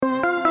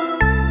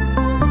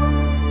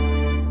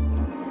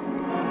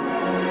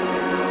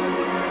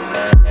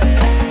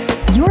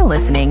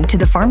listening to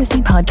the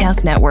Pharmacy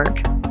Podcast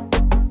Network.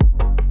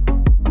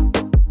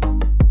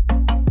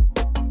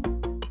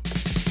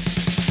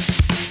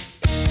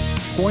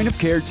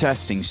 Point-of-care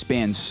testing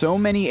spans so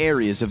many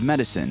areas of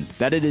medicine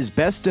that it is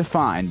best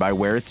defined by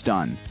where it's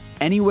done,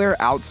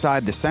 anywhere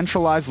outside the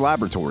centralized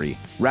laboratory,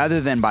 rather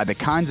than by the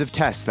kinds of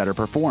tests that are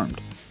performed.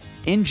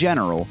 In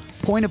general,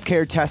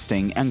 point-of-care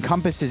testing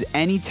encompasses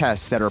any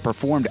tests that are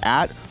performed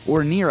at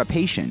or near a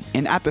patient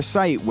and at the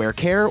site where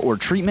care or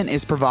treatment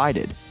is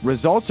provided.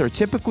 Results are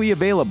typically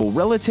available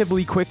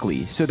relatively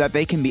quickly so that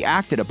they can be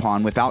acted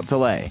upon without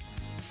delay.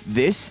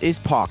 This is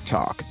POC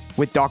Talk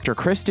with Dr.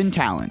 Kristen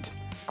Talent.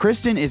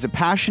 Kristen is a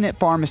passionate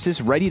pharmacist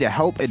ready to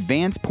help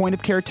advance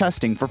point-of-care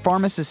testing for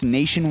pharmacists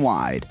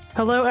nationwide.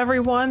 Hello,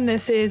 everyone.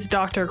 This is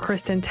Dr.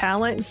 Kristen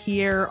Talent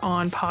here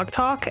on POC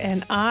Talk,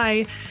 and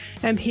I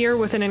am here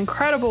with an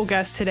incredible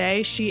guest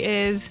today. She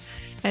is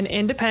an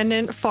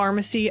independent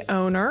pharmacy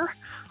owner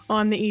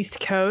on the East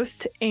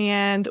Coast,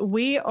 and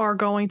we are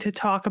going to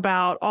talk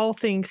about all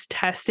things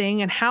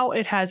testing and how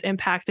it has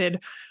impacted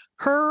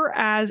her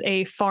as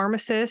a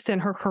pharmacist in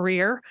her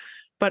career,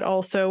 but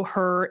also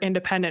her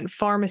independent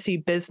pharmacy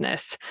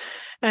business.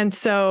 And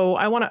so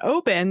I want to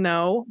open,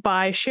 though,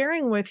 by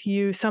sharing with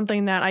you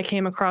something that I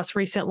came across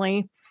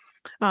recently.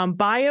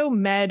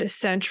 Biomed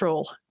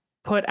Central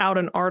put out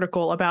an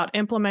article about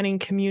implementing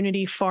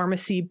community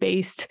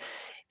pharmacy-based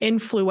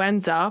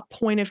influenza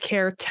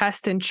point-of-care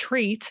test and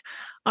treat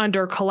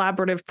under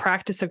collaborative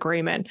practice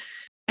agreement.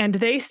 And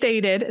they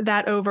stated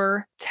that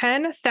over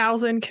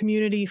 10,000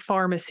 community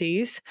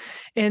pharmacies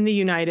in the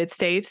United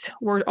States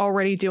were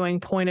already doing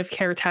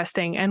point-of-care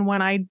testing. And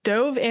when I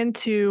dove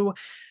into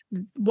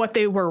what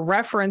they were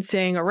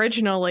referencing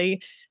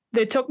originally,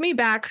 they took me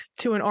back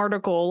to an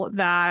article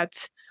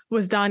that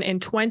was done in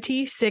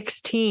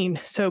 2016,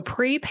 so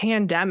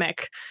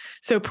pre-pandemic.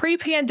 So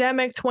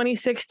pre-pandemic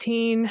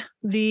 2016,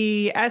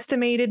 the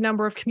estimated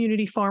number of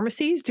community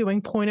pharmacies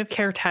doing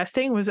point-of-care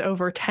testing was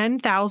over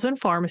 10,000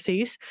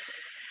 pharmacies.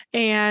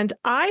 And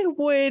I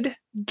would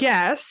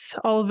guess,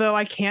 although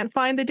I can't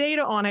find the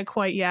data on it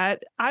quite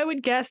yet, I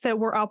would guess that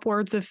we're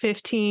upwards of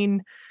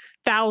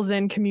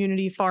 15,000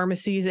 community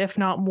pharmacies, if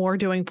not more,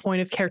 doing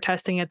point-of-care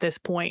testing at this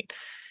point.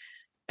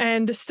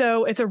 And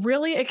so it's a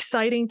really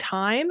exciting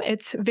time.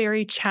 It's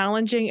very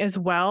challenging as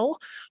well.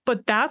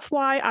 But that's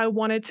why I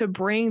wanted to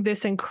bring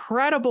this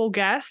incredible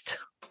guest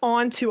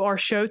onto our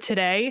show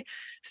today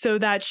so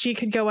that she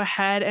could go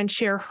ahead and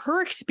share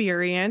her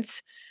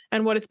experience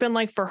and what it's been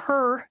like for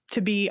her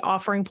to be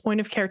offering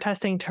point-of-care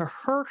testing to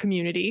her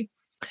community.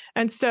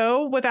 And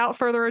so without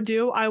further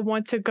ado, I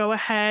want to go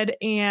ahead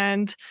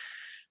and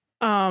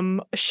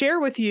share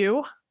with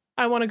you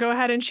Chi-Chi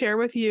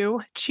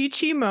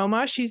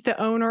Moma. She's the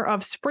owner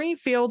of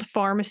Springfield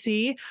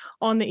Pharmacy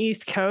on the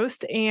East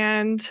Coast.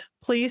 And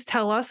please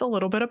tell us a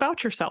little bit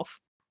about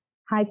yourself.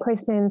 Hi,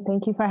 Kristen.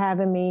 Thank you for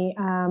having me.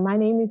 My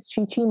name is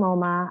Chi-Chi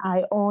Moma.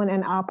 I own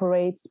and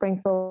operate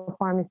Springfield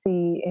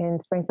Pharmacy in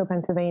Springfield,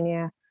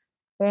 Pennsylvania.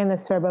 We're in the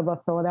suburb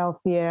of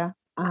Philadelphia,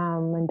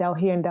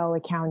 here in Delaware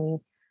County.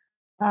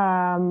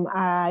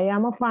 I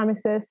am a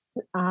pharmacist.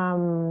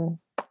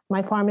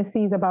 My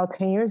pharmacy is about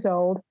 10 years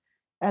old.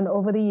 And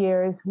over the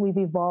years, we've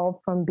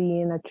evolved from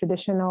being a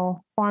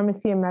traditional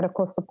pharmacy and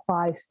medical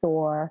supply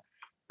store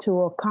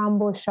to a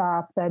combo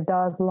shop that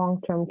does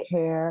long-term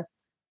care,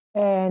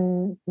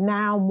 and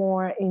now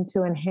more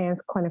into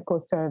enhanced clinical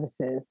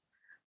services.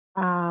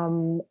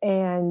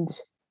 And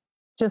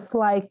just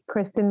like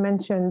Kristen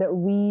mentioned,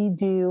 we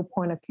do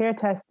point-of-care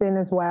testing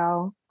as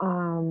well,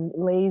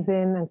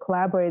 liaising and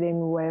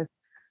collaborating with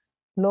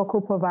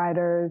local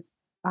providers,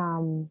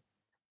 long-term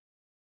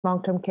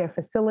care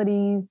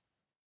facilities,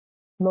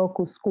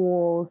 local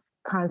schools,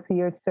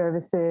 concierge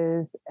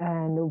services,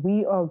 and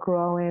we are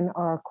growing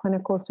our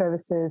clinical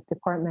services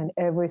department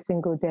every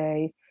single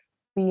day,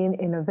 being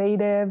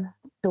innovative,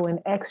 doing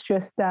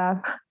extra stuff,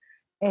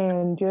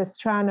 and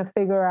just trying to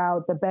figure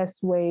out the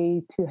best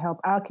way to help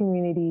our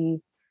community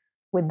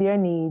with their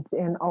needs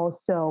and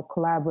also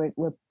collaborate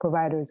with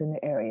providers in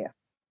the area.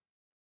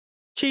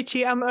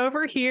 Chi-Chi, I'm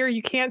over here.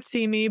 You can't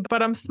see me,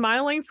 but I'm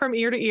smiling from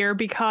ear to ear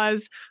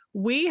because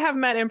we have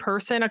met in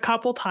person a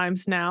couple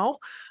times now.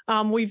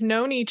 We've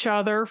known each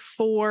other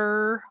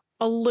for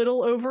a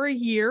little over a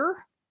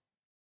year,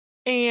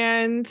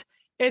 and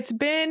it's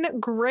been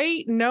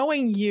great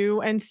knowing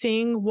you and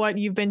seeing what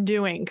you've been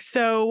doing.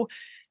 So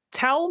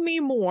tell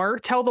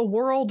the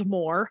world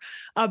more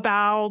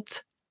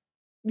about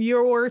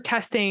your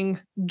testing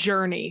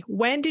journey.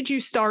 When did you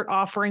start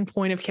offering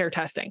point-of-care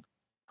testing?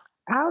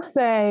 I'll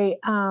say,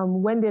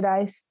 when did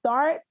I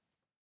start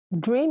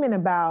dreaming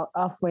about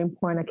offering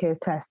point-of-care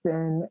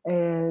testing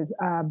is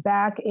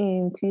back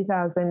in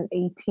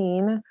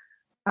 2018.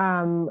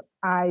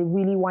 I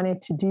really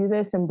wanted to do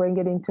this and bring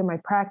it into my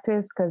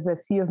practice because a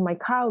few of my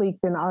colleagues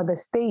in other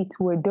states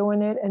were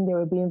doing it and they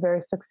were being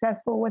very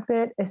successful with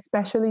it,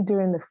 especially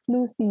during the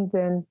flu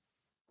season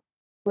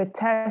with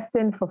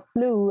testing for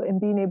flu and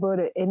being able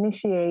to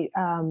initiate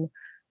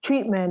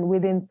treatment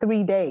within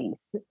 3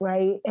 days,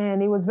 right?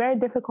 And it was very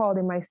difficult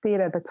in my state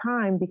at the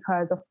time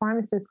because a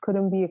pharmacist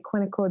couldn't be a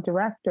clinical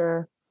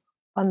director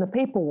on the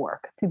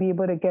paperwork to be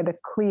able to get a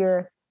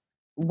clear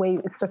way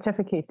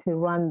certificate to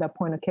run the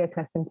point of care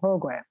testing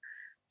program.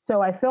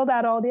 So I filled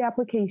out all the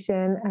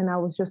application and I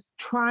was just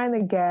trying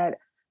to get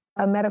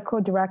a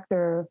medical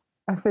director,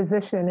 a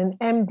physician, an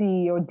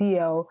MD or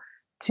DO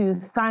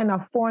to sign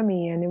up for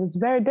me. And it was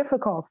very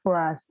difficult for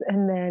us.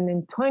 And then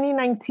in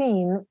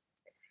 2019,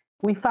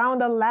 we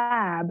found a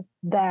lab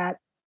that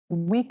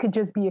we could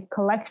just be a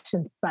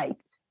collection site.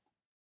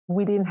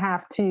 We didn't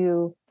have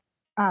to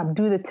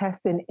do the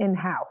testing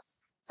in-house.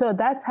 So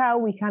that's how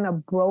we kind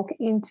of broke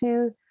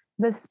into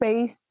the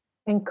space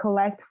and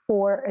collect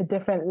for a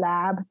different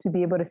lab to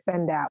be able to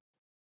send out.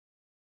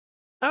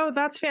 Oh,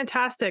 that's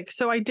fantastic.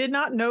 So I did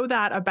not know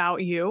that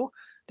about you,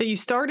 that you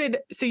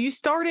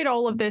started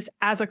all of this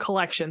as a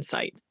collection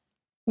site.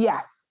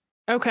 Yes.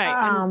 Okay.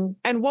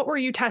 And what were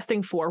you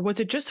testing for? Was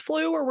it just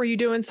flu or were you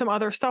doing some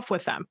other stuff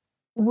with them?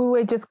 We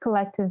were just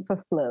collecting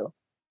for flu.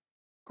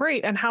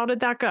 Great. And how did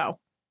that go?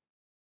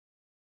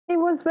 It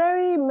was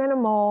very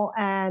minimal,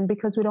 and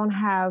because we don't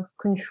have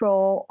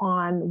control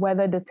on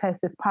whether the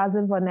test is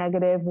positive or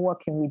negative, what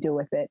can we do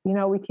with it? You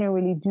know, we can't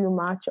really do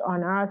much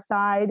on our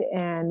side,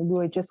 and we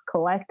were just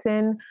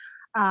collecting.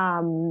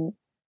 And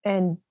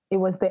it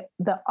was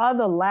the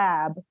other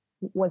lab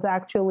was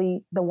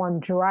actually the one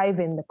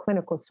driving the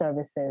clinical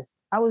services.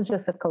 I was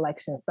just a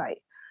collection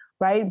site,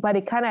 right? But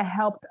it kind of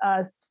helped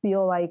us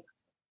feel like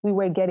we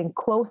were getting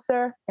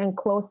closer and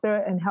closer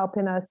and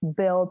helping us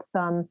build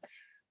some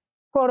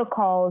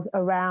protocols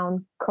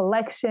around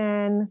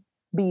collection,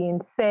 being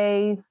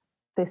safe,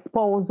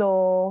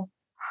 disposal,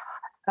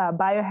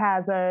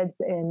 biohazards,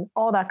 and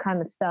all that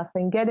kind of stuff,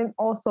 and getting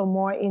also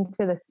more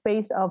into the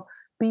space of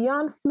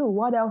beyond flu,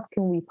 what else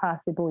can we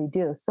possibly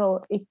do?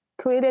 So it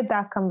created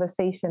that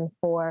conversation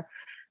for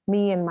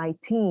me and my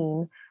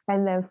team.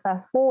 And then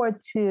fast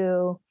forward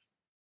to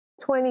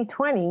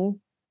 2020,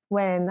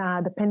 when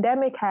the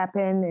pandemic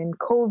happened and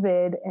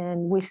COVID,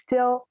 and we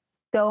still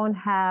don't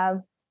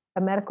have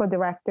a medical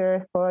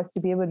director for us to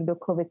be able to do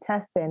COVID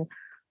testing.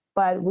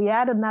 But we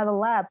had another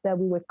lab that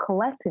we were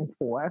collecting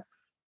for.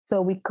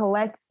 So we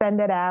collect, send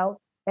it out.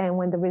 And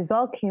when the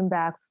result came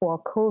back for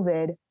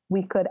COVID,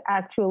 we could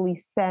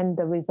actually send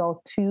the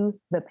result to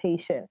the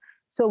patient.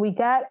 So we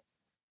got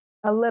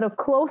a little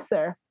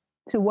closer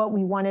to what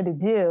we wanted to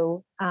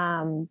do.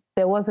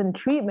 There wasn't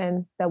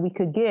treatment that we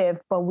could give,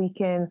 but we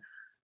can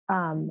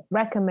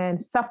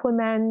recommend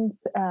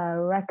supplements,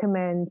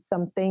 recommend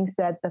some things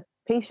that the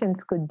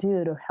patients could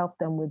do to help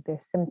them with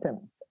their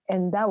symptoms.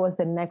 And that was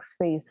the next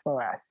phase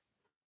for us.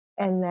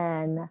 And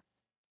then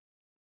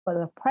for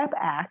the PrEP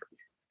Act,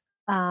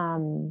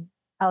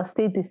 our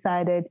state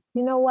decided,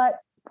 you know what,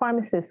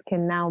 pharmacists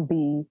can now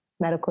be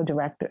medical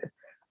directors.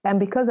 And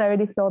because I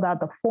already filled out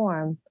the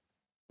form,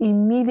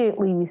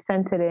 immediately we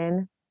sent it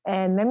in.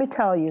 And let me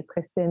tell you,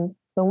 Kristen,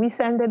 when we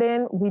send it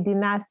in, we did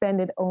not send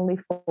it only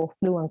for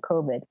flu and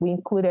COVID. We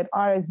included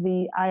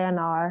RSV,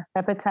 INR,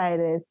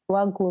 hepatitis,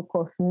 blood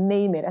glucose,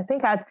 name it. I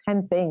think I had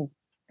 10 things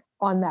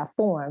on that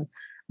form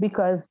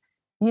because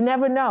you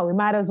never know. We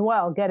might as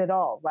well get it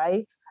all,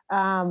 right?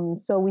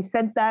 So we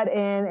sent that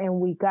in and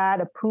we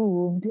got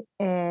approved,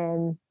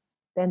 and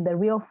then the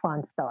real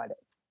fun started.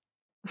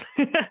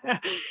 And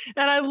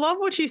I love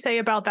what you say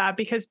about that,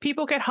 because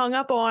people get hung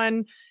up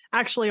on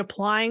actually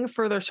applying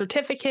for their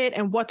certificate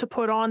and what to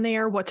put on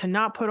there, what to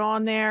not put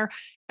on there.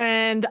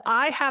 And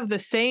I have the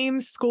same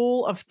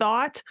school of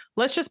thought.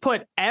 Let's just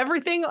put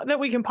everything that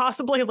we can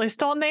possibly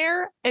list on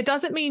there. It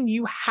doesn't mean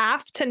you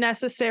have to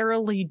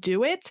necessarily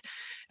do it.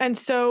 And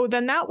so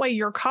then that way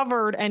you're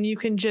covered and you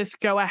can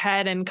just go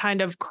ahead and kind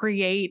of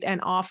create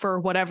and offer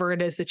whatever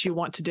it is that you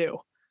want to do.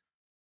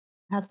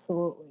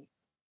 Absolutely.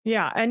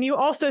 Yeah. And you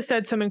also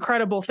said some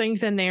incredible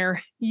things in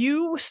there.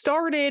 You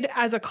started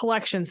as a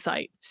collection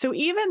site. So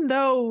even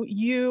though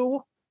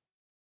you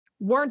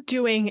weren't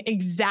doing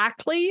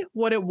exactly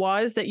what it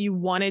was that you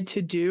wanted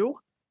to do,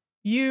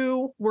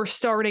 you were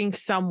starting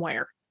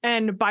somewhere.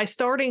 And by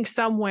starting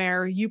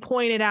somewhere, you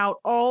pointed out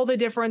all the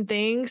different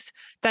things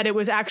that it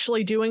was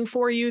actually doing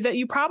for you that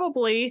you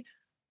probably,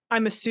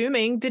 I'm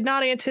assuming, did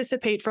not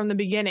anticipate from the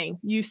beginning.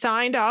 You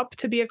signed up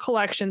to be a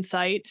collection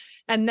site,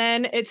 and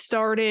then it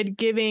started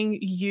giving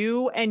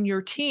you and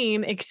your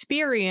team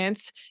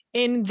experience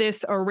in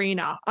this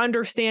arena,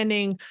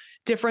 understanding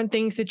different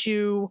things that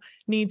you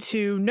need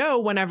to know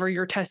whenever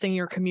you're testing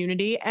your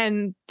community.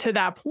 And to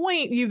that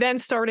point, you then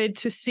started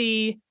to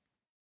see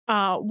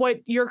what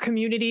your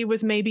community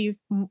was maybe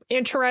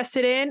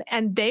interested in,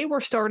 and they were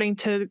starting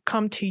to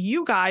come to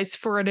you guys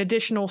for an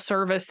additional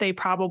service they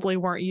probably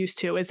weren't used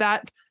to. Is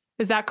that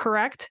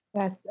correct?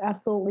 That's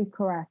absolutely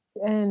correct.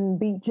 And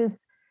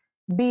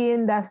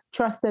being that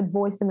trusted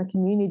voice in the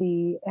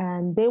community,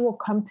 and they will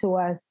come to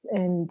us,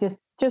 and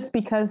just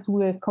because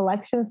we're a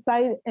collection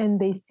site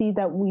and they see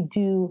that we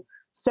do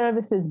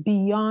services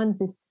beyond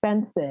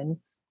dispensing,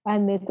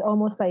 and it's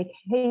almost like,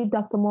 hey,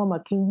 Dr.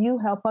 Moma, can you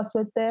help us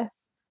with this?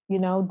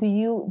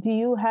 Do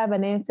you have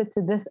an answer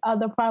to this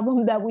other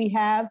problem that we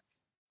have?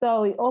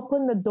 So it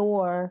opened the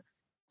door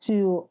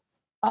to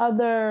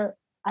other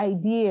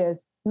ideas,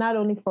 not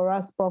only for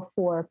us, but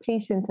for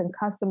patients and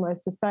customers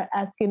to start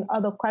asking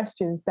other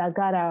questions that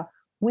got our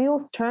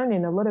wheels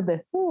turning a little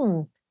bit.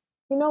 You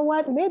know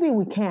what? Maybe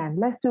we can.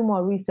 Let's do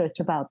more research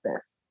about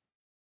this.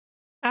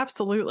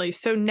 Absolutely.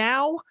 So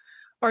now,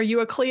 are you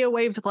a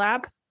CLIA-waived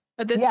lab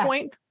at this Yes.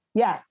 point?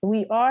 Yes,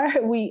 we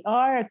are. We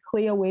are a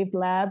CLIA-waived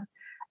lab,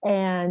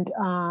 and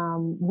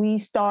we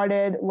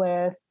started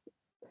with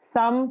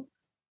some.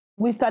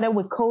 We started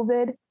with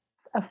COVID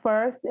at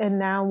first, and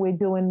now we're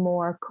doing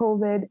more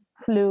COVID,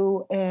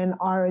 flu, and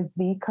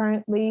RSV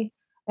currently.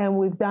 And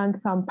we've done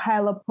some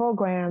pilot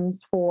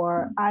programs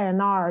for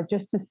INR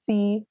just to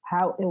see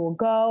how it will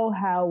go,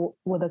 how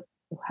will the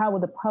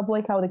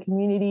public, how will the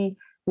community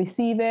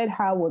receive it,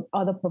 how would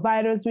other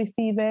providers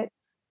receive it.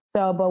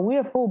 So, but we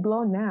are full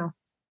blown now.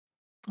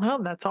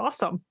 Oh, that's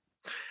awesome.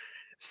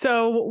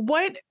 So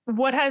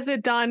what has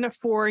it done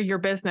for your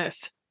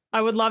business?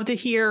 I would love to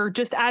hear,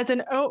 just as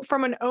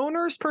from an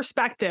owner's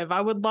perspective,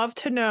 I would love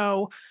to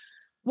know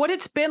what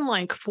it's been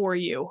like for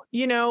you,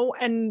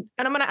 and I'm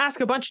going to ask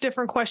a bunch of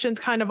different questions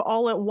kind of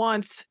all at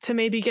once to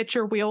maybe get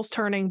your wheels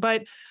turning.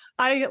 But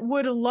I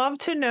would love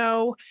to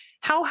know,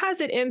 how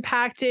has it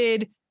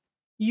impacted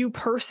you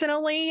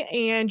personally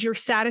and your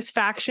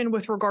satisfaction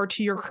with regard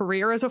to your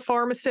career as a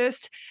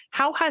pharmacist?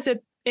 How has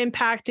it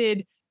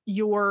impacted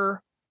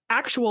your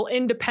actual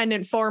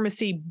independent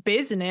pharmacy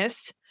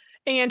business?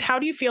 And how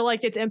do you feel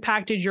like it's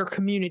impacted your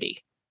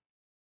community?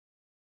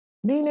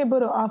 Being able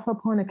to offer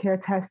point of care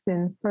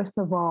testing, first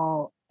of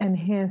all,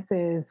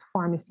 enhances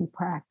pharmacy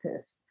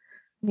practice.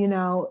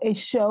 It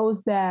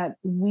shows that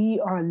we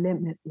are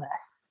limitless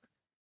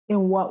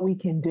in what we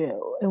can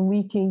do, and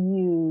we can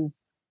use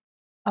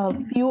a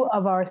few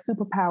of our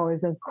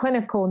superpowers of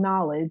clinical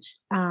knowledge.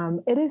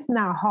 It is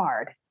not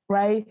hard,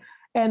 right?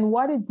 And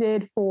what it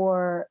did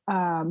for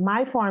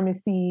my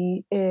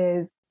pharmacy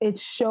is it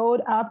showed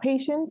our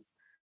patients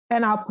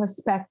and our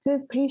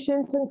prospective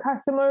patients and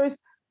customers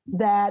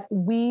that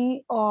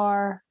we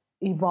are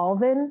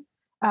evolving.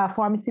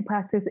 Pharmacy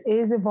practice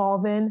is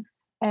evolving,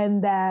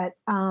 and that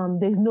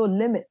there's no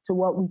limit to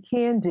what we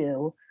can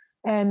do.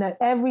 And that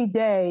every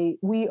day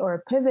we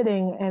are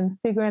pivoting and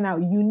figuring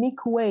out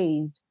unique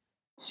ways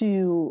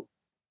to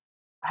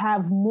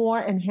have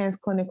more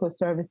enhanced clinical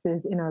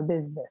services in our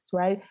business,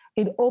 right?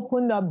 It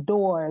opened up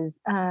doors.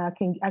 I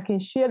can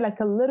share like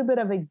a little bit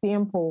of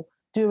example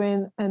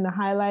during in the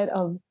highlight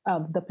of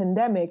the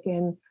pandemic,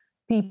 and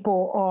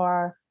people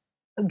are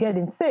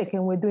getting sick,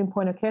 and we're doing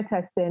point of care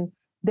testing.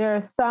 There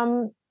are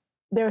some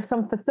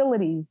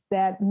facilities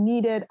that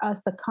needed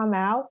us to come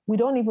out. We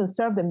don't even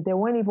serve them. They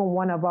weren't even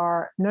one of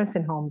our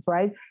nursing homes,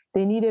 right?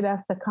 They needed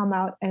us to come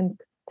out and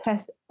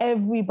test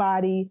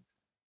everybody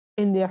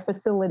in their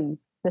facility,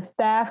 the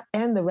staff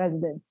and the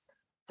residents.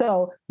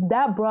 So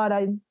that brought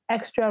in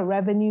extra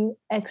revenue,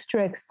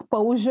 extra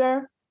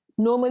exposure.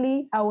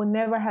 Normally, I would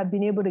never have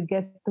been able to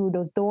get through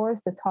those doors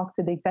to talk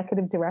to the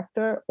executive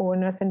director or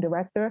nursing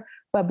director,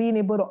 but being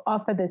able to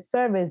offer this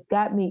service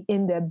got me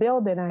in their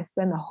building. I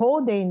spent the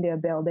whole day in their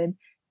building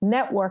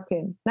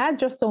networking, not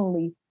just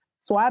only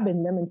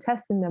swabbing them and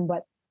testing them,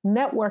 but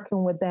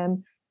networking with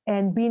them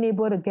and being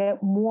able to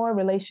get more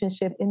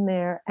relationship in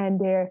there. And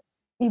they're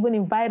even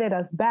invited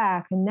us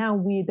back. And now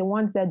we're the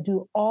ones that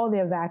do all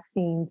their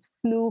vaccines,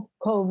 flu,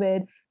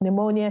 COVID,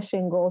 pneumonia,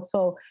 shingles.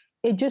 So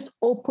it just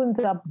opens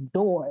up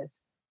doors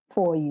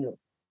for you.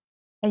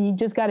 And you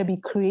just got to be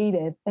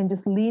creative and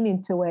just lean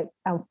into it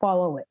and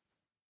follow it.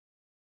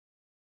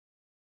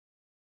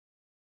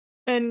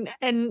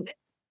 And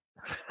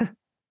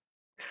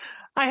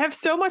I have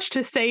so much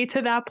to say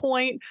to that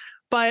point,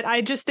 but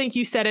I just think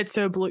you said it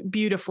so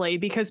beautifully,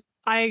 because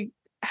I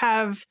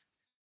have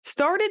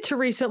started to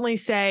recently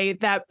say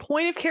that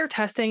point of care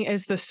testing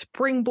is the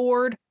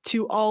springboard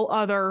to all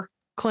other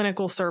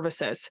clinical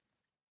services.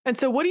 And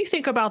so what do you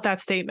think about that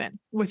statement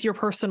with your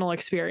personal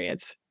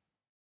experience?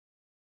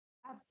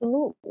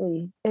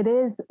 Absolutely. It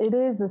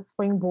is a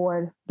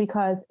springboard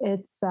because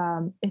it's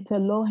a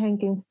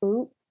low-hanging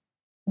fruit.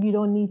 You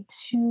don't need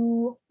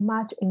too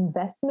much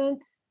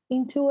investment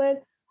into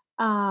it.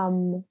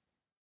 And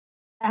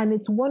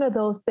it's one of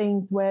those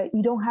things where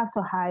you don't have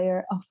to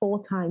hire a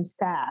full-time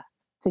staff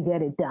to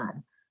get it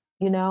done.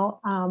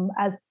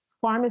 As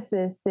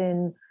pharmacists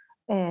and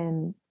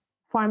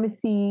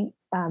pharmacy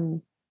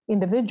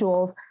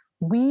individuals,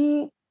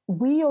 we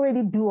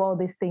already do all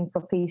these things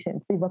for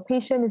patients. If a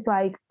patient is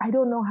like, I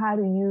don't know how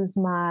to use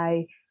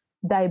my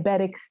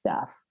diabetic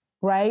stuff,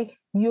 right?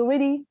 You're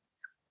already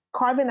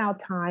carving out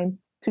time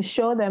to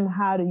show them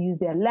how to use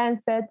their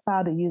lancets,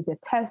 how to use their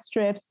test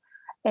strips.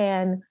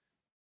 And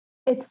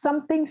it's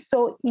something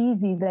so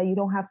easy that you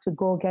don't have to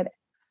go get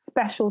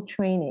special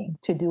training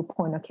to do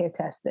point of care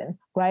testing,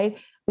 right?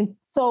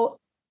 So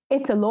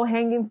it's a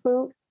low-hanging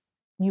fruit.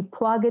 You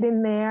plug it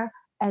in there,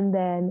 and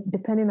then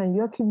depending on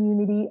your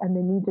community and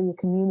the needs of your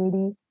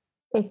community,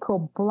 it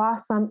could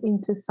blossom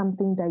into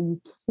something that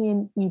you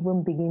can't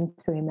even begin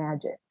to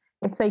imagine.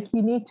 It's like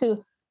you need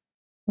to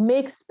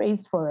make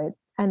space for it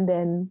and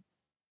then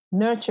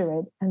nurture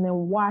it and then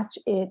watch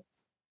it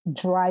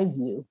drive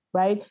you,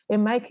 right?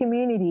 In my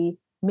community,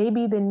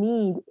 maybe the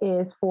need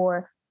is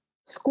for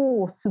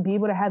schools to be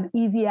able to have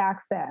easy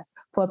access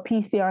for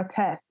PCR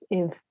tests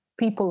if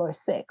people are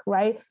sick,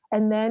 right?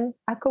 And then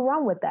I could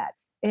run with that.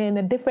 In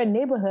a different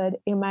neighborhood,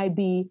 it might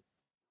be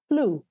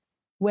flu,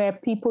 where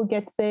people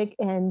get sick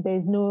and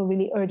there's no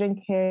really urgent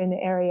care in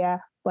the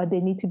area, but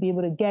they need to be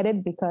able to get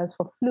it because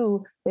for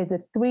flu, there's a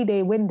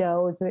 3-day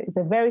window. It's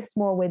a very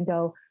small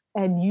window,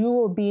 and you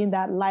will be in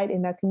that light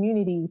in that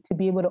community to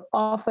be able to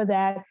offer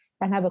that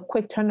and have a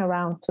quick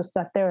turnaround to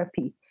start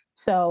therapy.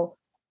 So,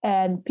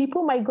 and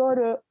people might go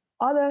to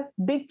other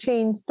big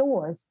chain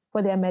stores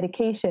for their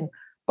medication,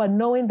 but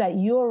knowing that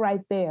you're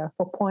right there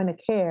for point of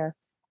care,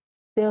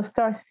 they'll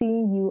start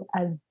seeing you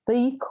as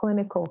the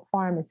clinical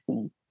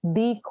pharmacy,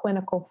 the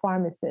clinical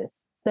pharmacist,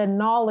 the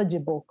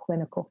knowledgeable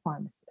clinical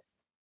pharmacist.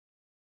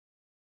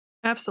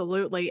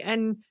 Absolutely.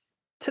 And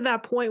to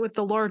that point with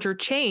the larger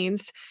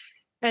chains,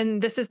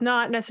 and this is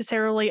not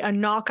necessarily a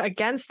knock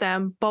against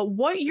them, but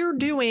what you're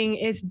doing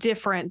is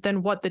different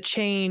than what the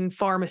chain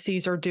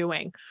pharmacies are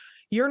doing.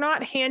 You're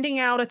not handing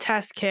out a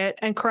test kit,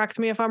 and correct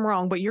me if I'm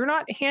wrong, but you're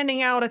not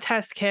handing out a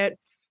test kit,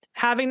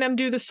 having them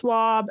do the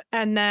swab,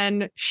 and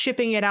then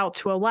shipping it out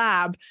to a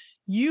lab.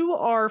 You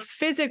are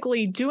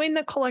physically doing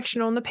the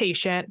collection on the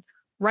patient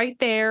right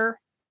there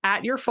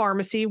at your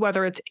pharmacy,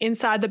 whether it's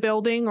inside the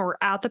building or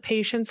at the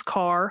patient's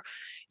car.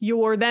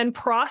 You're then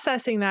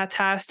processing that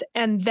test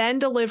and then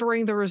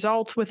delivering the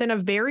results within a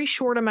very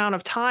short amount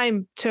of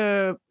time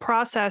to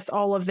process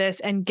all of this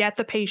and get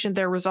the patient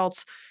their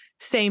results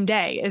same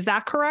day. Is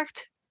that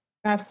correct?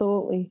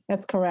 Absolutely.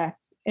 That's correct.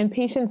 And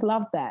patients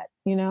love that.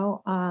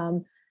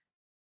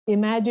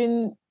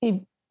 Imagine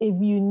if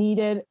you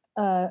needed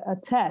a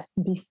test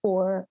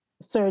before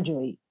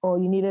surgery, or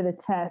you needed a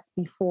test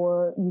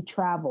before you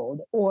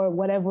traveled, or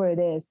whatever it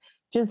is,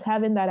 just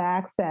having that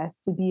access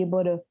to be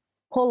able to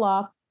pull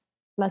up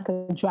like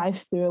a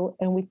drive-through,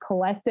 and we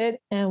collect it,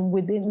 and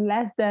within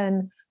less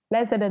than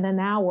an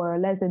hour,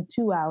 less than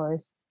 2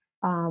 hours,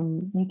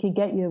 you can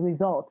get your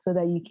results so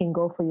that you can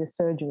go for your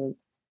surgery.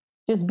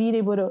 Just being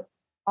able to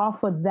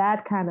offer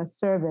that kind of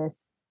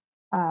service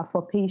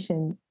for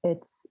patients,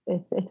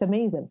 it's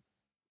amazing.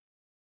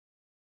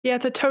 Yeah,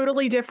 it's a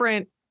totally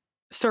different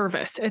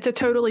service. It's a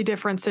totally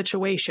different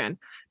situation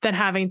than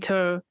having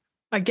to,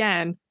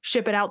 again,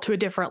 ship it out to a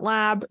different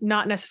lab,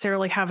 not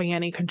necessarily having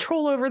any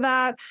control over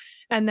that,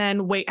 and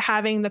then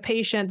having the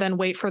patient then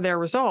wait for their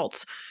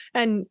results.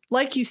 And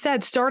like you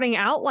said, starting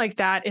out like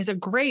that is a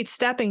great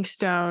stepping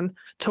stone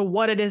to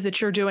what it is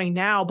that you're doing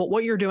now. But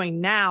what you're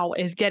doing now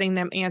is getting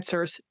them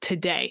answers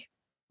today,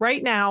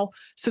 right now,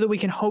 so that we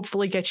can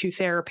hopefully get you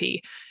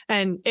therapy.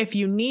 And if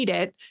you need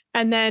it,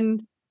 and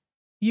then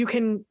you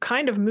can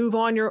kind of move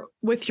on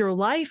with your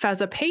life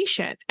as a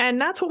patient. And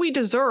that's what we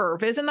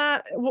deserve. Isn't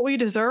that what we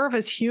deserve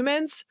as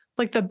humans?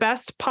 Like the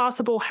best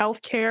possible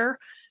health care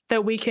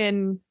that we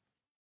can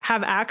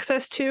have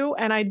access to.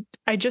 And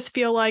I just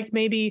feel like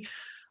maybe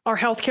our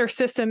healthcare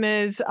system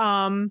is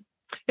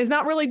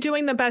not really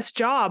doing the best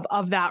job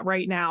of that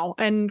right now.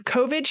 And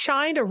COVID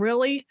shined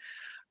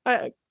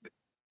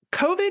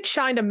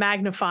a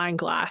magnifying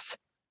glass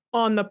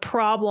on the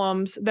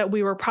problems that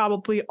we were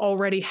probably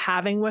already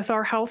having with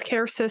our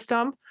healthcare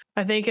system.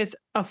 I think it's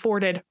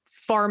afforded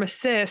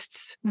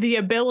pharmacists the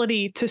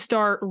ability to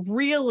start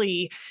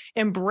really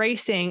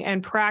embracing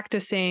and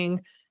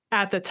practicing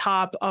at the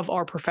top of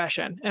our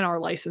profession and our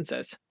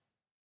licenses.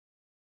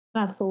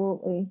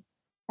 Absolutely.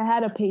 I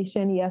had a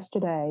patient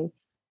yesterday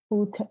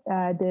who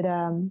did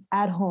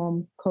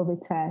at-home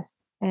COVID test,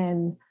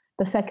 and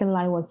the second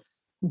line was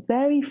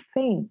very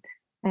faint.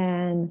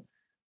 And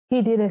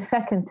he did a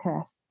second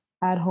test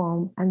at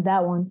home, and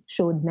that one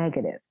showed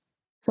negative.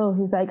 So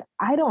he's like,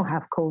 I don't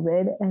have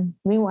COVID. And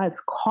meanwhile, it's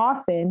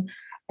coughing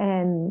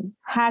and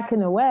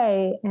hacking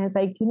away. And it's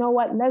like, you know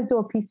what? Let's do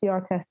a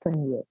PCR test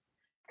on you.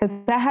 Because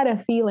I had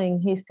a feeling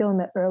he's still in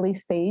the early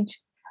stage.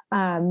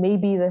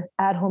 Maybe the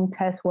at-home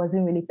test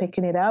wasn't really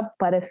picking it up,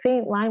 but a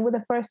faint line with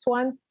the first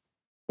one,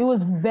 it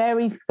was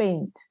very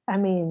faint. I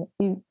mean,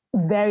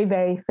 very,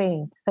 very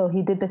faint. So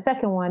he did the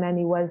second one and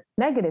he was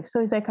negative.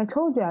 So he's like, I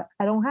told you,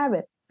 I don't have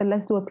it. But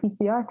let's do a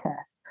PCR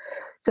test.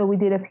 So we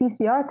did a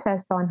PCR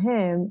test on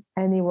him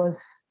and he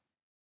was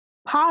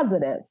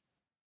positive,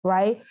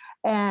 right?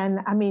 And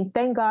I mean,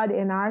 thank God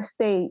in our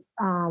state,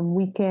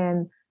 we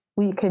can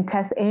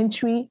test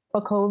entry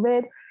for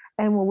COVID,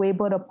 and we were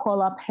able to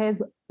pull up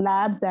his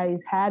labs that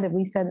he's had, the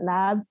recent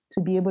labs,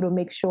 to be able to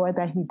make sure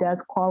that he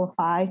does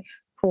qualify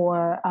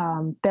for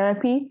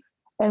therapy.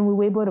 And we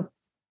were able to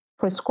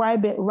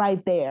prescribe it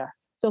right there.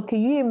 So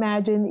can you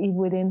imagine if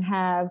we didn't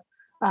have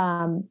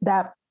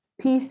that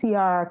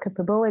PCR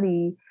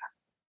capability?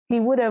 He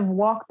would have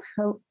walked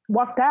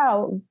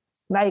out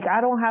like,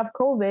 I don't have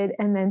COVID,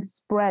 and then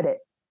spread it.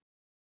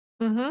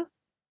 Mm-hmm.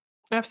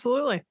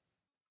 Absolutely.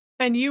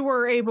 And you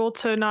were able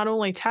to not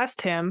only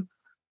test him,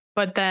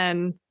 but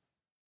then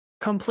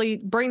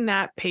bring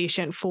that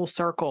patient full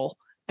circle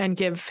and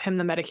give him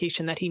the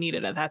medication that he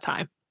needed at that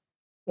time.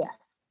 Yes.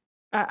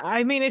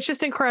 I mean, it's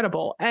just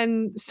incredible.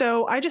 And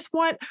so I just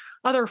want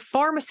other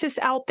pharmacists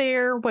out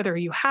there, whether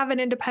you have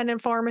an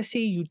independent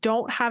pharmacy, you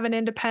don't have an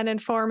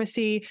independent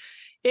pharmacy,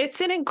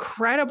 it's an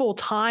incredible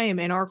time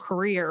in our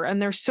career.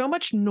 And there's so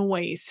much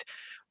noise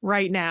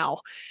right now.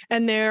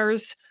 And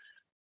there's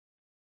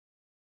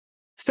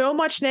so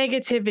much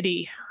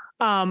negativity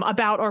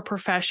about our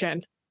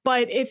profession.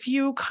 But if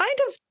you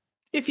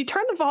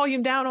turn the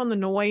volume down on the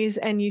noise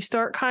and you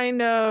start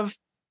kind of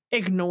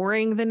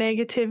ignoring the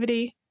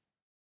negativity,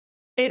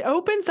 it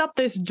opens up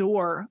this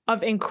door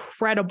of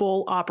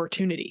incredible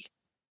opportunity.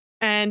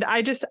 And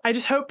I just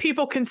hope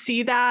people can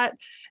see that.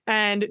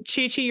 And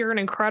Chi-Chi, you're an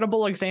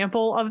incredible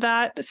example of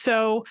that.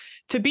 So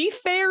to be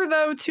fair,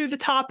 though, to the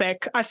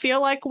topic, I feel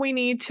like we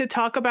need to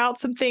talk about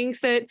some things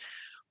that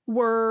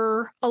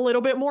were a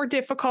little bit more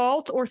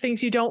difficult or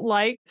things you don't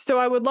like. So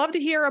I would love to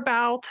hear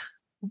about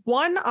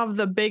one of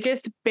the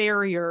biggest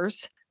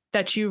barriers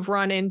that you've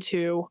run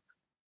into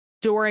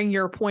during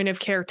your point of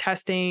care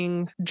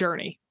testing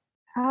journey.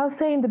 I'll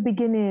say in the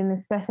beginning,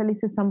 especially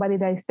to somebody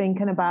that is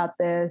thinking about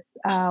this,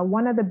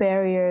 one of the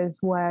barriers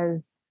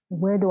was,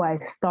 where do I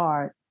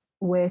start?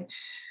 Which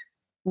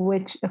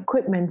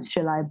equipment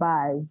should I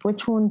buy?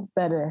 Which one's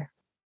better?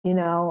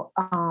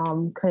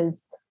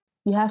 Because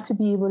you have to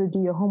be able to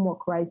do your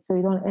homework right, so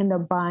you don't end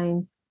up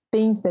buying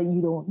things that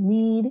you don't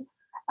need.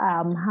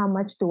 How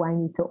much do I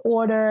need to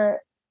order?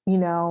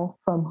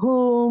 From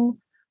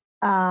whom?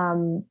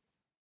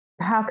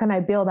 How can I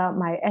build out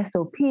my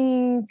SOPs?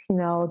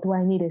 Do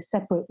I need a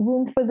separate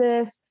room for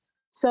this?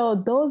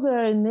 So those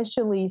are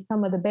initially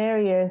some of the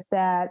barriers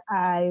that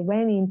I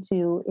ran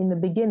into in the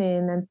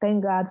beginning. And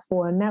thank God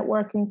for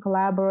networking,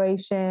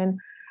 collaboration,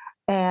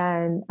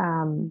 and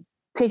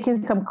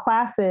taking some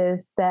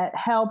classes that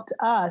helped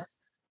us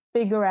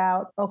figure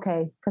out,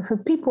 okay, because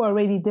people are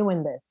already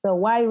doing this. So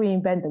why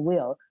reinvent the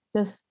wheel?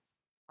 Just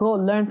go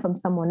learn from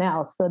someone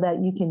else so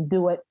that you can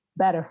do it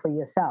better for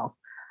yourself.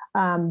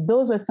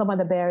 Those were some of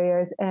the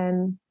barriers.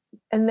 And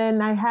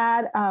then I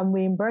had a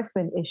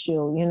reimbursement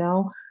issue,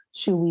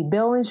 should we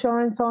bill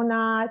insurance or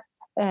not?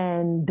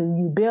 And do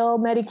you bill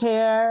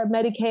Medicare,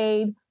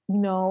 Medicaid?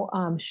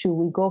 Should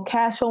we go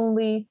cash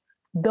only?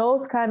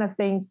 Those kind of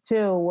things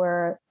too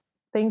were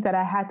things that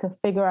I had to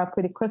figure out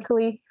pretty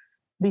quickly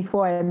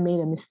before I made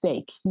a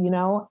mistake,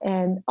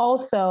 and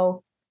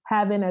also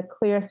having a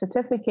clear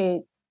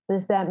certificate.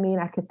 Does that mean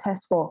I could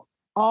test for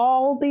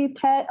all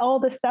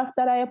the stuff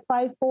that I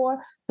applied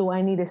for? Do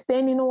I need a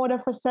standing order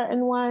for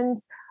certain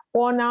ones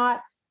or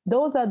not?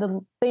 Those are the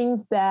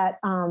things that,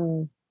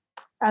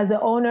 as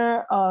the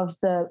owner of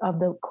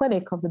the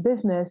clinic, of the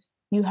business,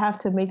 you have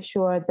to make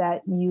sure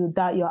that you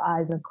dot your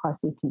I's and cross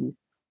your T's.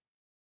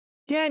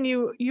 Yeah, and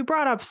you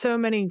brought up so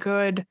many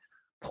good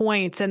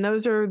points, and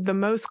those are the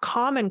most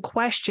common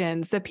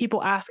questions that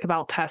people ask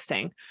about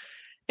testing.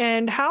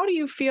 And how do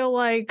you feel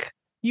like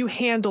you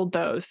handled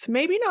those?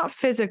 Maybe not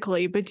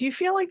physically, but do you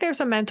feel like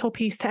there's a mental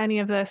piece to any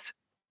of this?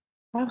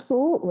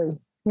 Absolutely.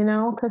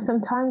 Because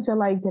sometimes you're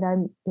like, did I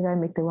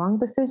make the wrong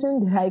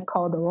decision? Did I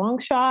call the wrong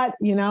shot?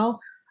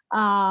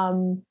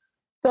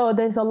 So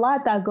there's a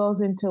lot that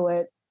goes into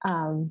it.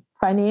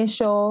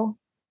 Financial,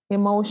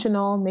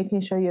 emotional,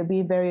 making sure you're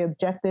being very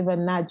objective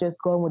and not just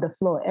going with the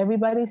flow.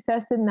 Everybody's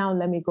testing, now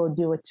let me go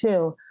do it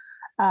too.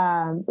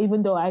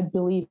 Even though I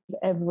believe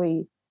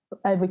every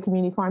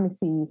community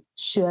pharmacy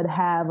should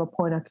have a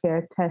point of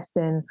care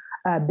testing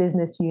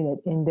business unit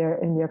in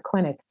their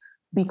clinic,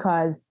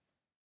 because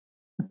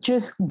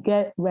just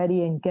get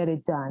ready and get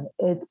it done.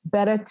 It's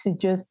better to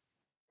just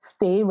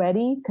stay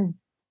ready, because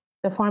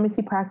the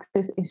pharmacy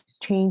practice is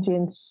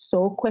changing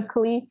so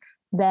quickly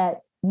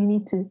that you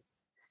need to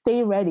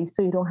stay ready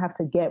so you don't have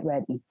to get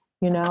ready.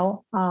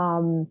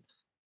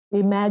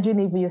 Imagine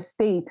if your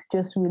state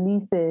just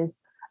releases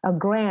a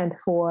grant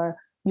for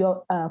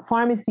your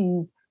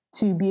pharmacies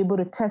to be able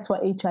to test for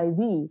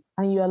HIV,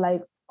 and you're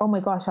like, oh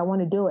my gosh, I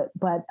want to do it,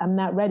 but I'm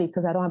not ready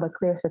because I don't have a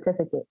clear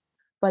certificate.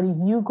 But if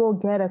you go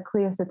get a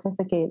clear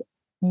certificate,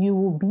 you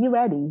will be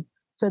ready,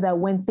 so that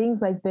when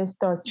things like this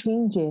start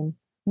changing,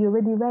 you're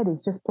already ready.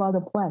 It's just plug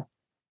and play.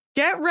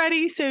 Get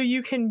ready so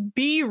you can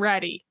be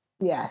ready.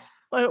 Yes.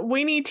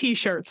 We need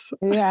t-shirts.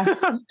 Yeah.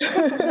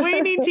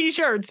 We need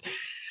t-shirts.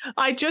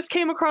 I just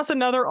came across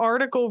another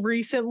article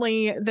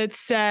recently that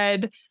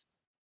said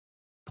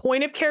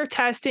point of care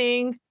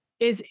testing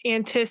is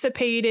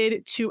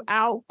anticipated to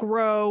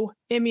outgrow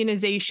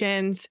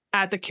immunizations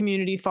at the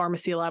community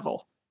pharmacy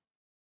level.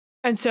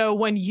 And so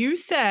when you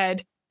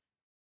said,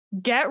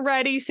 get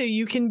ready so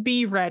you can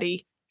be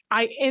ready,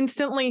 I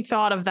instantly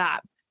thought of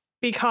that,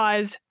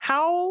 because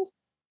how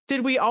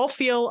did we all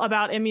feel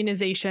about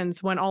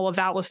immunizations when all of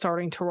that was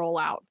starting to roll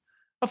out?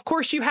 Of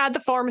course, you had the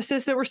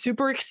pharmacists that were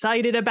super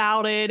excited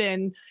about it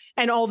and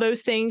all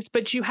those things,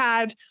 but you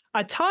had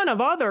a ton of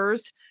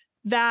others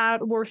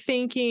that were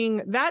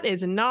thinking, that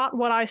is not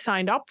what I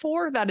signed up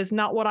for. That is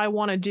not what I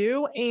want to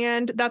do.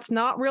 And that's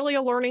not really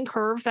a learning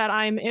curve that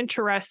I'm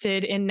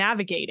interested in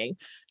navigating.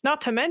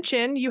 Not to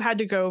mention, you had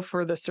to go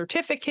for the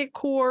certificate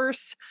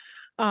course.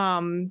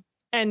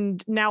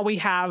 And now we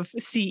have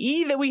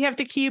CE that we have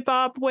to keep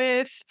up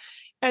with.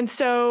 And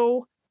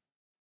so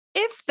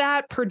if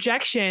that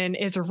projection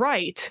is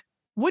right,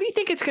 what do you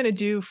think it's going to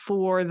do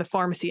for the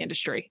pharmacy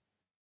industry?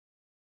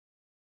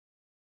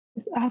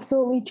 It's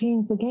absolutely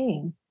changed the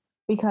game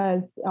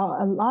because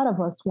a lot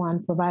of us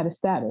want provider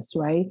status,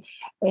 right?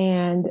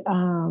 And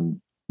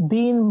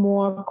being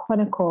more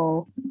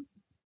clinical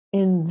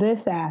in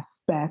this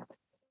aspect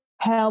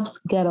helps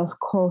get us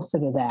closer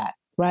to that,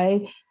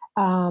 right?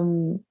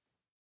 Um,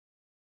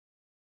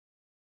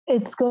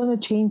 it's going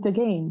to change the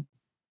game.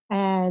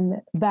 And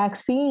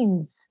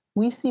vaccines,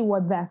 we see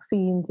what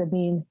vaccines,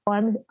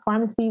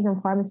 pharmacies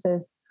and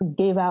pharmacists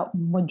gave out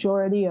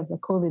majority of the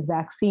COVID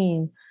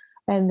vaccine.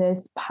 And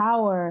there's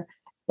power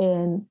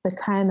in the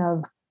kind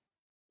of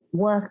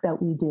work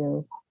that we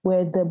do.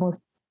 We're the most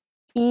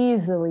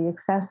easily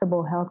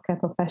accessible healthcare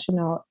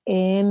professional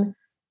in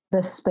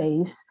the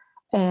space.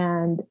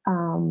 And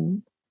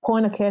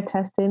point of care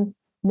testing,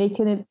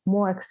 making it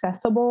more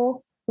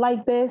accessible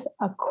like this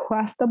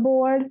across the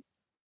board,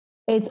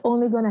 it's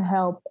only going to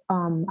help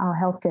our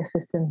healthcare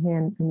system here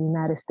in the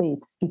United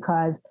States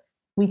because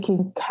we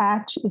can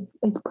catch,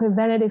 it's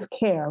preventative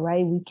care,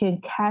 right? We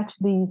can catch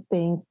these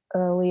things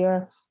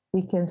earlier.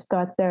 We can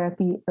start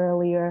therapy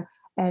earlier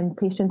and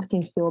patients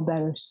can feel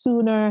better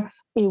sooner.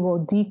 It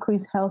will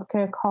decrease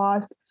healthcare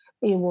costs.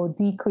 It will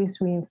decrease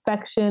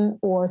reinfection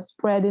or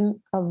spreading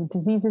of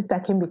diseases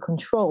that can be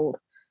controlled.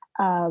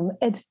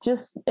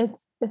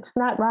 It's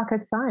not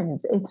rocket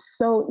science. It's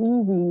so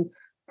easy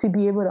to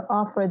be able to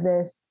offer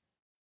this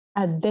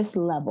at this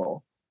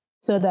level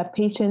so that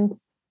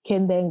patients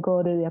can then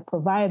go to their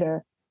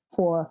provider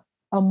for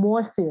a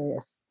more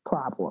serious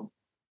problem.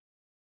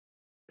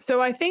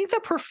 So I think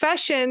the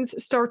professions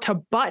start to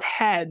butt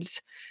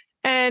heads,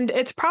 and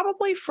it's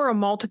probably for a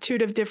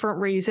multitude of different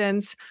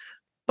reasons,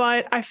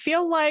 but I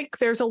feel like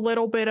there's a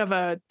little bit of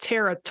a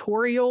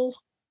territorial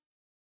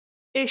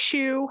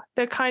issue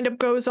that kind of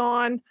goes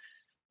on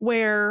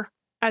where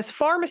as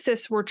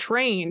pharmacists we're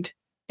trained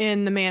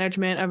in the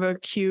management of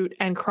acute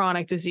and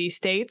chronic disease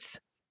states.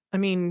 I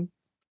mean,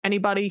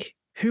 anybody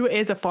who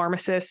is a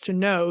pharmacist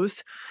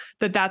knows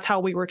that that's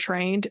how we were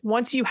trained.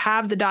 Once you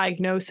have the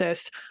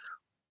diagnosis,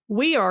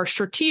 we are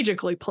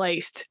strategically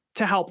placed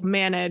to help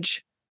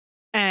manage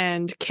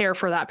and care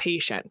for that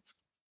patient.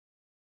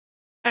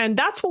 And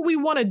that's what we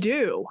want to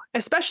do,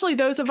 especially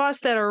those of us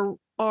that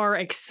are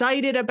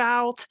excited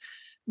about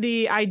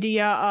the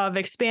idea of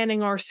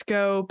expanding our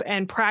scope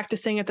and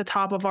practicing at the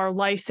top of our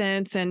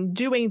license and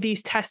doing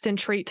these test and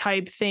treat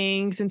type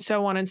things and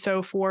so on and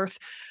so forth.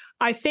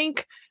 I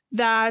think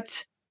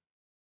that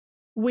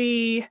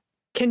we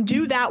can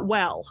do that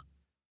well.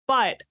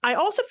 But I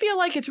also feel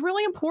like it's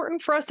really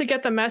important for us to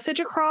get the message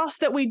across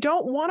that we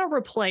don't want to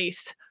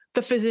replace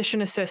the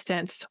physician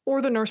assistants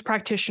or the nurse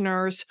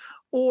practitioners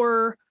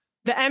or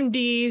the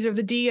MDs or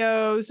the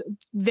DOs.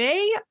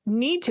 They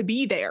need to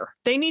be there.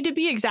 They need to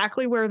be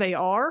exactly where they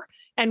are.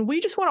 And we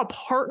just want to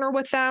partner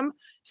with them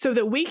so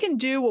that we can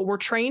do what we're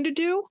trained to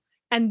do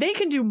and they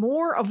can do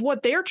more of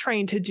what they're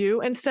trained to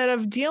do instead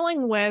of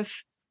dealing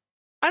with,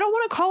 I don't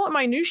want to call it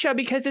minutia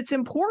because it's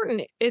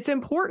important. It's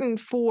important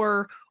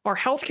for our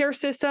healthcare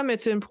system.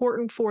 It's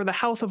important for the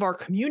health of our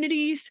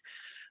communities.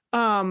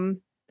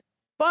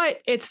 But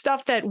it's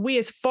stuff that we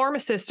as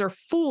pharmacists are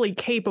fully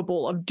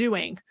capable of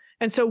doing.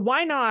 And so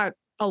why not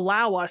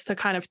allow us to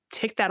kind of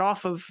take that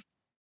off of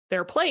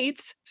their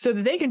plates so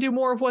that they can do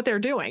more of what they're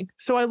doing?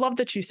 So I love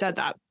that you said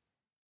that.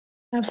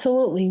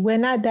 Absolutely. We're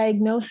not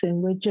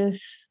diagnosing. We're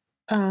just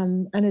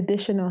an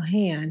additional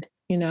hand,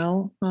 you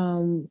know?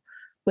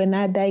 We're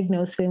not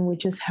diagnosing, we're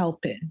just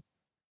helping.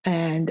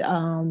 And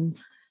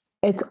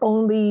it's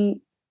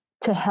only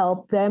to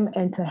help them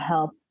and to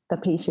help the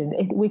patient.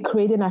 We're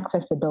creating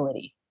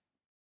accessibility.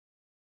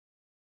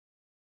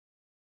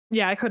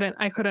 Yeah, I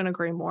couldn't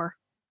agree more.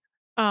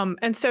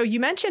 And so you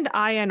mentioned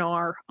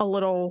INR a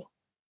little,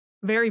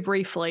 very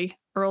briefly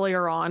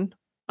earlier on.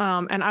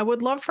 And I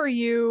would love for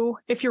you,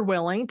 if you're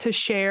willing, to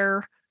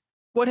share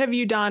what have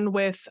you done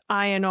with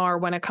INR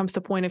when it comes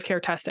to point of care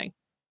testing?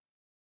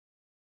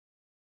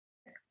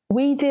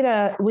 We did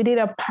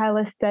a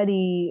pilot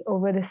study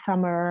over the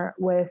summer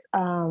with a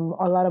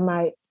lot of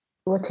my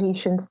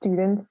rotation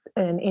students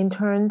and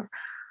interns.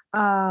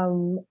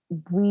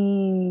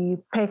 We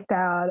picked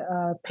out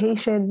a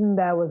patient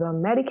that was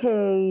on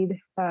Medicaid,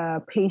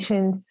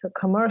 patients,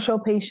 commercial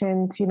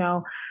patients, you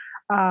know,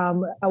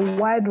 a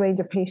wide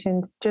range of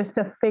patients, just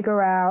to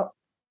figure out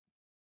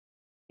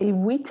if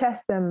we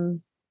test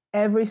them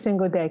every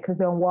single day because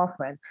they're on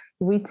warfarin.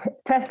 We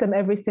test them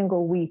every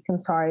single week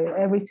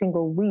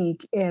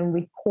and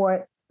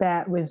report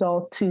that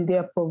result to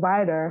their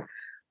provider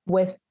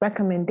with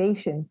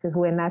recommendation, because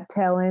we're not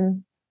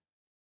telling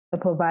the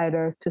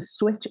provider to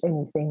switch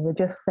anything. We're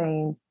just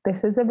saying,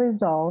 this is a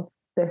result,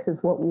 this is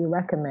what we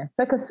recommend. It's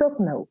like a SOAP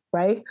note,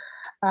 right?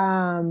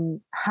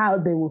 How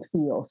they will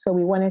feel. So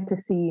we wanted to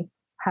see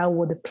how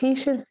will the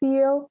patient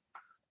feel?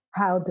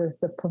 How does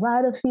the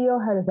provider feel?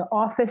 How does the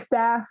office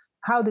staff?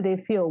 How do they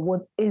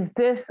feel? Is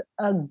this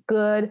a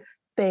good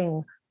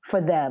thing for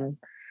them?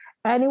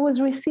 And it was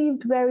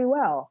received very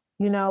well.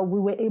 We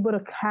were able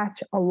to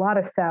catch a lot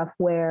of stuff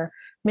where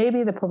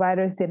maybe the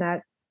providers did not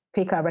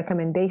take our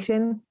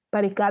recommendation,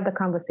 but it got the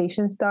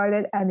conversation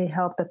started and it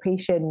helped the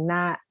patient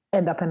not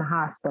end up in the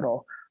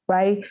hospital,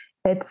 right?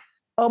 It's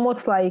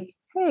almost like,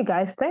 hey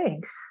guys,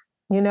 thanks,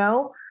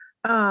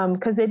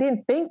 because they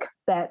didn't think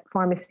that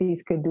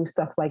pharmacies could do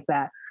stuff like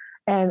that.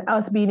 And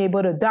us being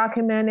able to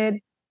document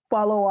it,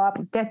 follow up,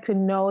 get to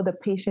know the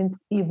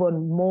patients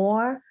even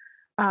more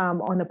on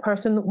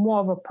more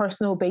of a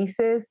personal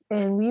basis.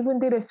 And we even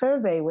did a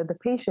survey with the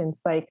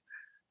patients, like,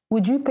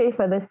 would you pay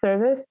for this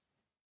service?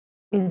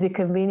 Is it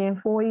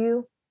convenient for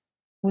you?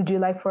 Would you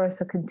like for us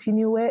to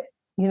continue it?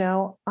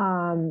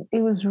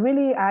 It was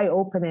really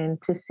eye-opening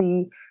to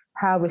see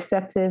how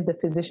receptive the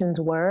physicians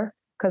were,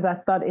 because I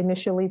thought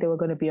initially they were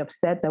going to be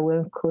upset that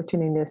we're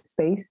encroaching in their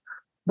space,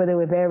 but they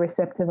were very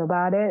receptive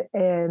about it,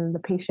 and the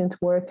patients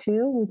were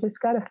too. We just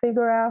got to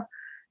figure out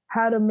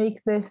how to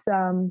make this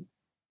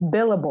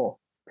billable.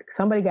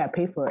 Somebody got to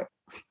pay for it.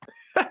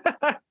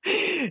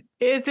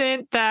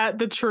 Isn't that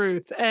the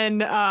truth?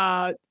 And,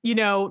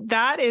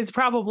 that is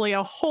probably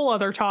a whole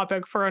other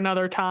topic for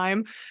another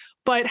time.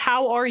 But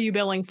how are you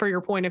billing for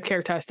your point of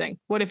care testing?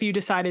 What have you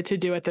decided to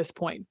do at this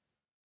point?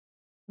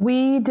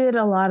 We did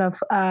a lot of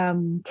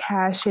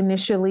cash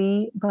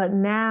initially, but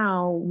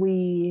now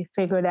we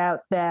figured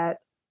out that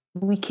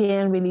we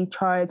can really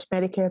charge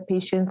Medicare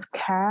patients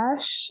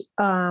cash.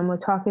 We're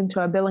talking to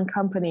our billing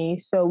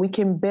company, so we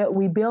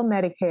bill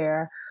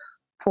Medicare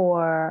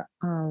for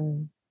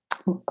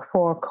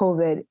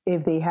COVID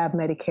if they have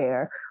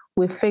Medicare.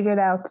 We figured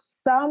out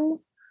some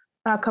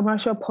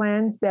commercial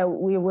plans that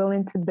we're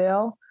willing to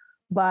bill,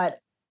 but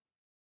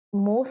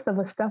most of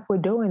the stuff we're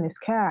doing is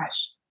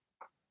cash.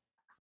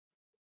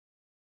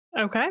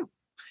 Okay.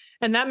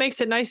 And that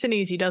makes it nice and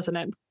easy, doesn't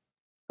it?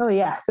 Oh,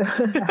 yes.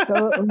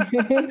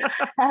 Absolutely.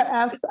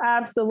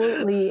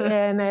 Absolutely.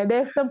 And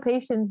there's some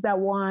patients that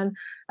want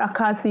a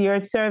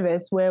concierge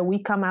service where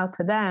we come out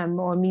to them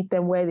or meet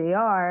them where they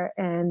are,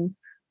 and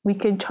we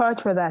can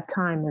charge for that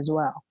time as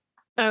well.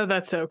 Oh,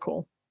 that's so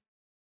cool.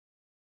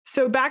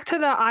 So back to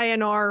the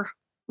INR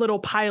little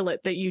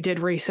pilot that you did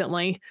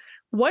recently.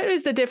 What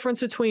is the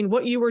difference between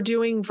what you were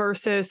doing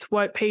versus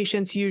what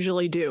patients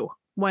usually do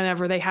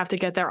whenever they have to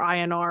get their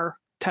INR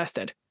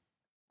tested?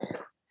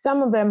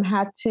 Some of them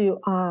had to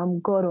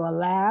go to a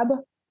lab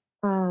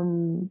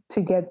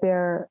to get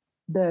the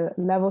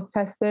levels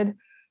tested,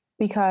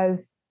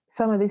 because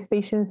some of these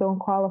patients don't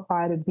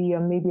qualify to be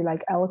on maybe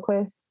like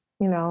Eliquis,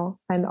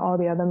 and all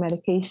the other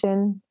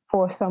medication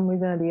for some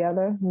reason or the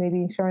other. Maybe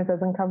insurance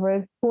doesn't cover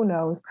it. Who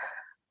knows?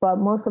 But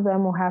most of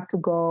them will have to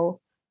go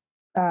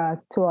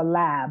to a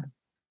lab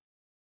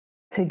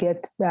to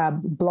get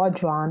blood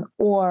drawn.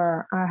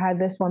 Or I had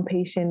this one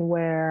patient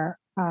where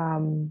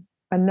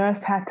a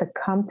nurse had to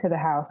come to the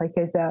house, like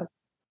it's a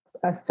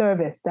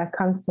service that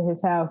comes to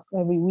his house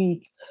every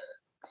week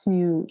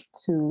to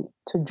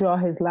draw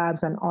his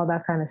labs and all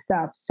that kind of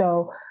stuff.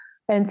 So,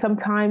 and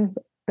sometimes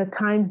the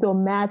times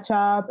don't match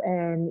up,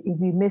 and if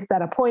you miss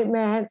that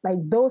appointment, like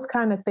those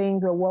kind of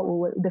things are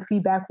the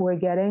feedback we're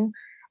getting.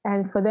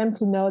 And for them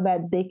to know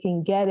that they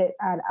can get it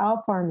at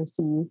our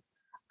pharmacy,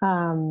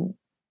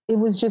 it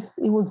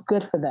was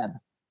good for them.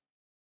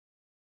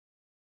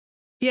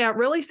 Yeah, it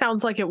really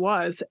sounds like it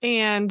was.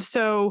 And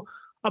so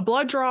a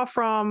blood draw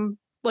from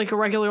like a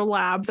regular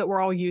lab that we're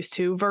all used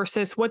to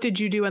versus what did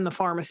you do in the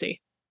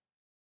pharmacy?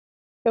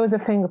 It was a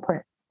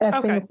fingerprint.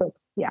 Okay. Fingerprint,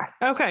 yes.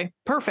 Okay,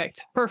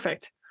 perfect.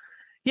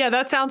 Yeah,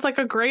 that sounds like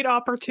a great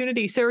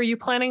opportunity. So are you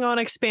planning on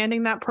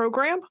expanding that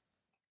program?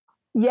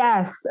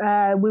 Yes,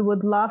 we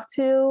would love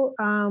to.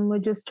 We're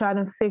just trying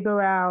to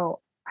figure out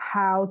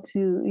how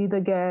to either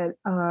get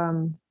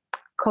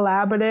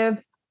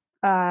collaborative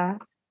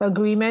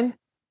agreement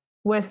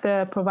with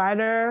the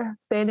provider,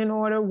 standing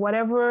order,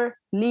 whatever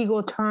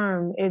legal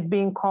term is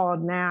being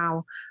called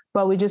now.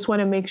 But we just want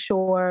to make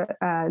sure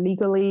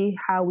legally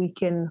how we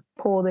can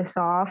pull this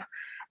off,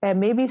 and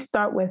maybe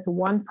start with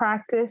one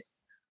practice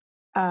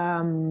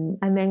and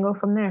then go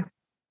from there.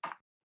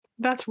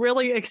 That's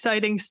really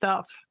exciting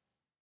stuff.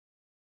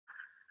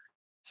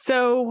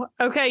 So,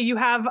 okay, you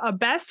have a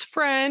best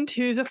friend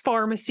who's a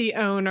pharmacy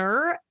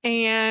owner,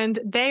 and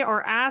they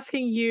are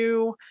asking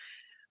you,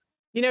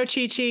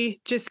 Chi-Chi,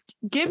 just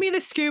give me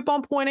the scoop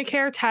on point of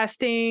care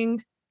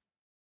testing.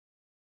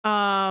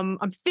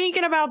 I'm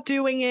thinking about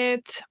doing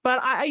it, but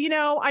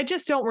I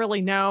just don't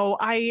really know.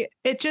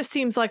 It just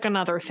seems like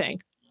another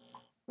thing.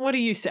 What do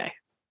you say?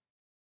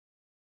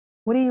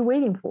 What are you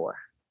waiting for?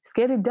 Just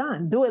get it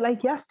done. Do it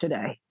like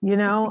yesterday. If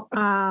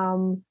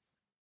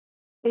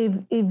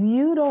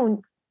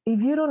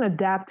you don't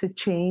adapt to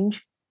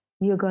change,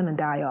 you're gonna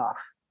die off.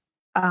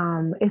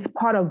 It's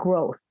part of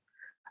growth.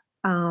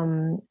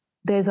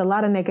 There's a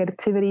lot of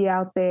negativity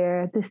out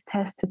there. This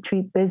test to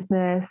treat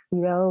business,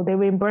 the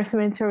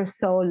reimbursement are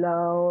so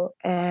low,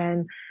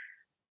 and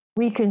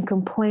we can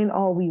complain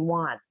all we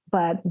want.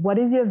 But what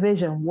is your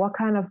vision? What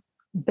kind of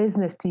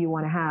business do you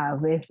want to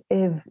have?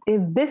 If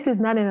this is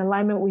not in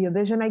alignment with your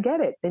vision, I get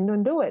it. Then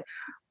don't do it.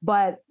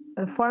 but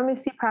the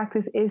pharmacy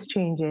practice is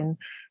changing.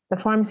 The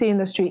pharmacy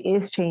industry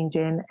is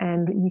changing,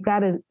 and you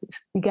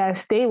gotta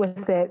stay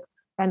with it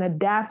and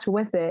adapt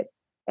with it,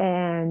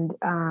 and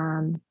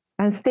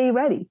stay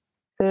ready.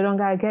 So you don't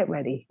gotta get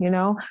ready,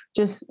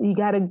 just you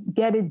gotta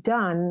get it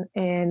done.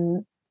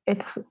 And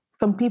it's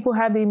some people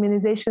have the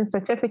immunization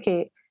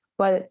certificate,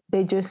 but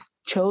they just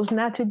chose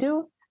not to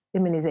do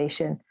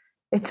immunization.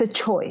 It's a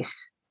choice,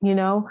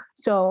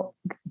 So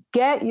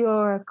get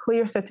your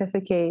clear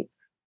certificate,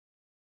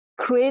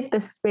 create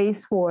the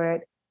space for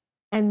it,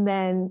 and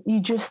then you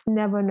just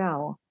never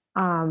know.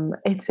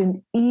 It's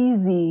an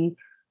easy,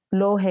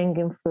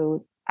 low-hanging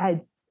fruit.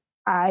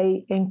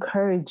 I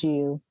encourage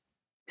you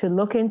to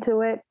look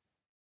into it,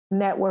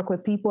 network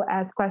with people,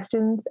 ask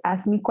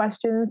me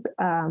questions.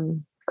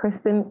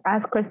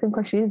 Ask Kristen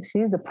because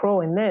she's the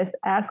pro in this.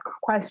 Ask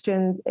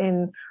questions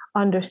and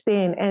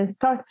understand, and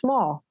start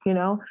small,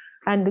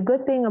 And the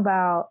good thing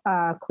about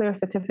Clear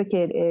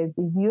Certificate is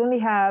if you only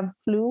have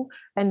flu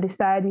and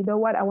decide, you know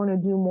what, I want to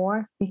do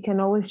more, you can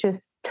always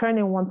just turn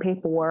in one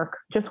paperwork,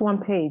 just one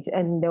page,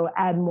 and they'll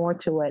add more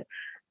to it.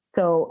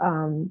 So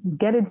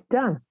get it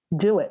done.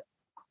 Do it.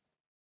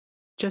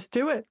 Just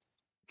do it.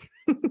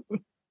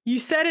 You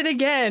said it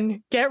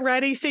again. Get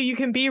ready so you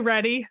can be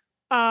ready.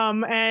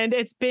 And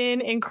it's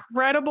been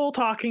incredible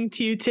talking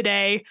to you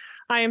today.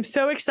 I am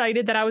so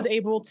excited that I was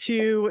able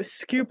to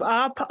scoop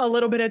up a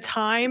little bit of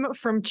time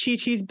from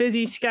Chi-Chi's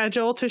busy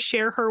schedule to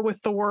share her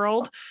with the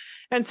world.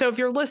 And so if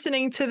you're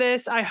listening to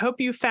this, I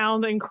hope you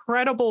found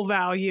incredible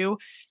value.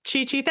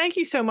 Chi-Chi, thank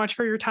you so much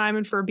for your time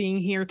and for being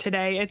here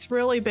today. It's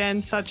really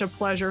been such a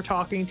pleasure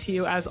talking to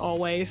you as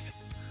always.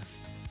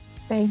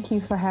 Thank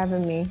you for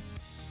having me.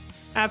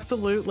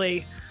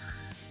 Absolutely.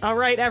 All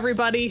right,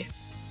 everybody.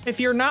 If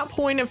you're not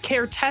point of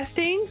care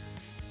testing,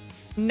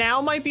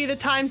 now might be the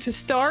time to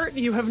start.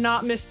 You have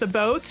not missed the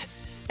boat,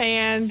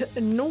 and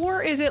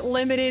nor is it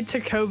limited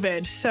to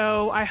COVID.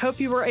 So I hope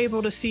you were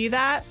able to see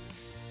that.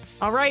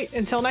 All right,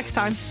 until next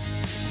time.